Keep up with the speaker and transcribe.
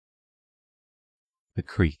The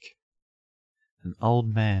creek. An old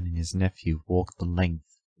man and his nephew walked the length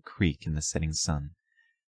of the creek in the setting sun.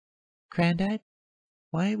 "Grandad,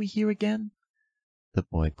 why are we here again?" the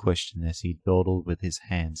boy questioned as he dawdled with his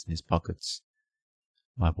hands in his pockets.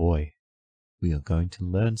 "My boy, we are going to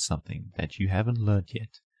learn something that you haven't learned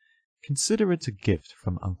yet. Consider it a gift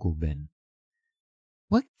from Uncle Ben."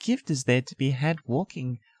 "What gift is there to be had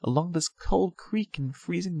walking along this cold creek in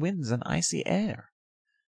freezing winds and icy air?"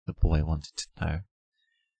 the boy wanted to know.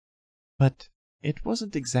 But it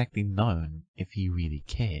wasn't exactly known if he really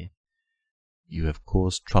cared. "You have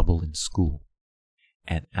caused trouble in school,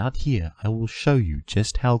 and out here I will show you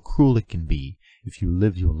just how cruel it can be if you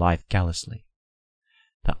live your life callously."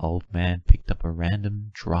 The old man picked up a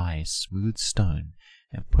random, dry, smooth stone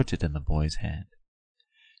and put it in the boy's hand.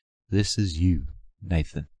 "This is you,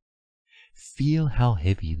 Nathan. Feel how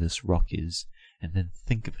heavy this rock is, and then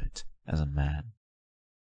think of it as a man."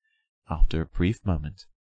 After a brief moment,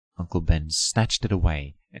 Uncle Ben snatched it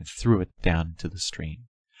away and threw it down into the stream,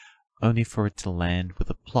 only for it to land with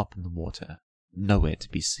a plop in the water, nowhere to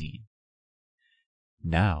be seen.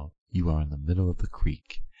 "Now you are in the middle of the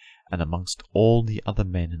creek, and amongst all the other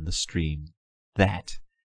men in the stream. That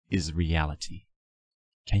is reality.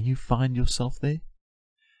 Can you find yourself there?"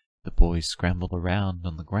 The boy scrambled around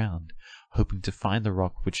on the ground, hoping to find the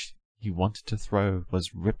rock which he wanted to throw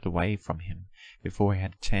was ripped away from him before he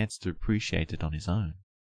had a chance to appreciate it on his own.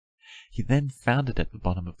 He then found it at the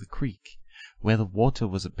bottom of the creek, where the water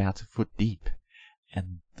was about a foot deep,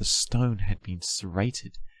 and the stone had been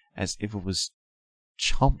serrated as if it was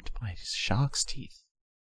chomped by shark's teeth.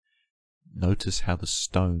 Notice how the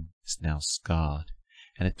stone is now scarred,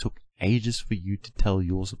 and it took ages for you to tell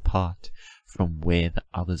yours apart from where the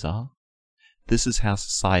others are. This is how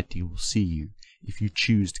society will see you if you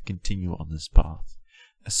choose to continue on this path.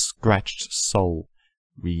 A scratched soul,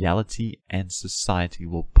 reality and society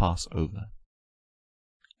will pass over,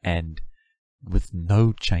 and with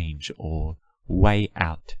no change or way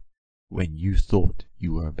out when you thought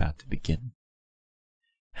you were about to begin.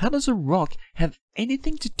 "How does a rock have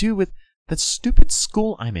anything to do with that stupid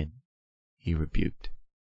school I'm in?" he rebuked.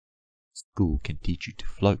 "School can teach you to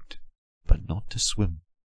float, but not to swim.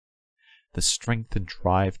 The strength and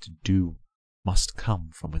drive to do must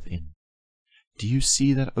come from within. Do you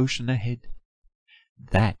see that ocean ahead?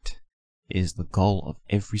 That is the goal of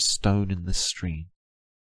every stone in this stream.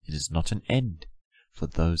 It is not an end for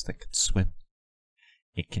those that can swim.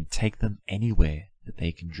 It can take them anywhere that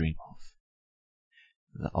they can dream of."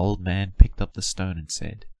 The old man picked up the stone and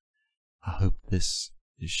said, "I hope this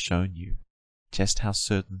has shown you just how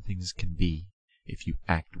certain things can be if you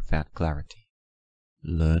act without clarity.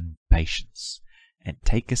 Learn patience, and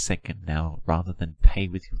take a second now rather than pay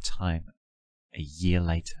with your time a year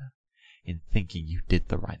later in thinking you did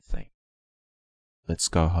the right thing. Let's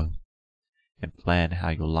go home and plan how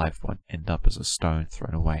your life won't end up as a stone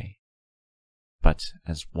thrown away, but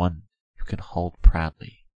as one you can hold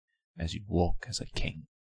proudly as you walk as a king."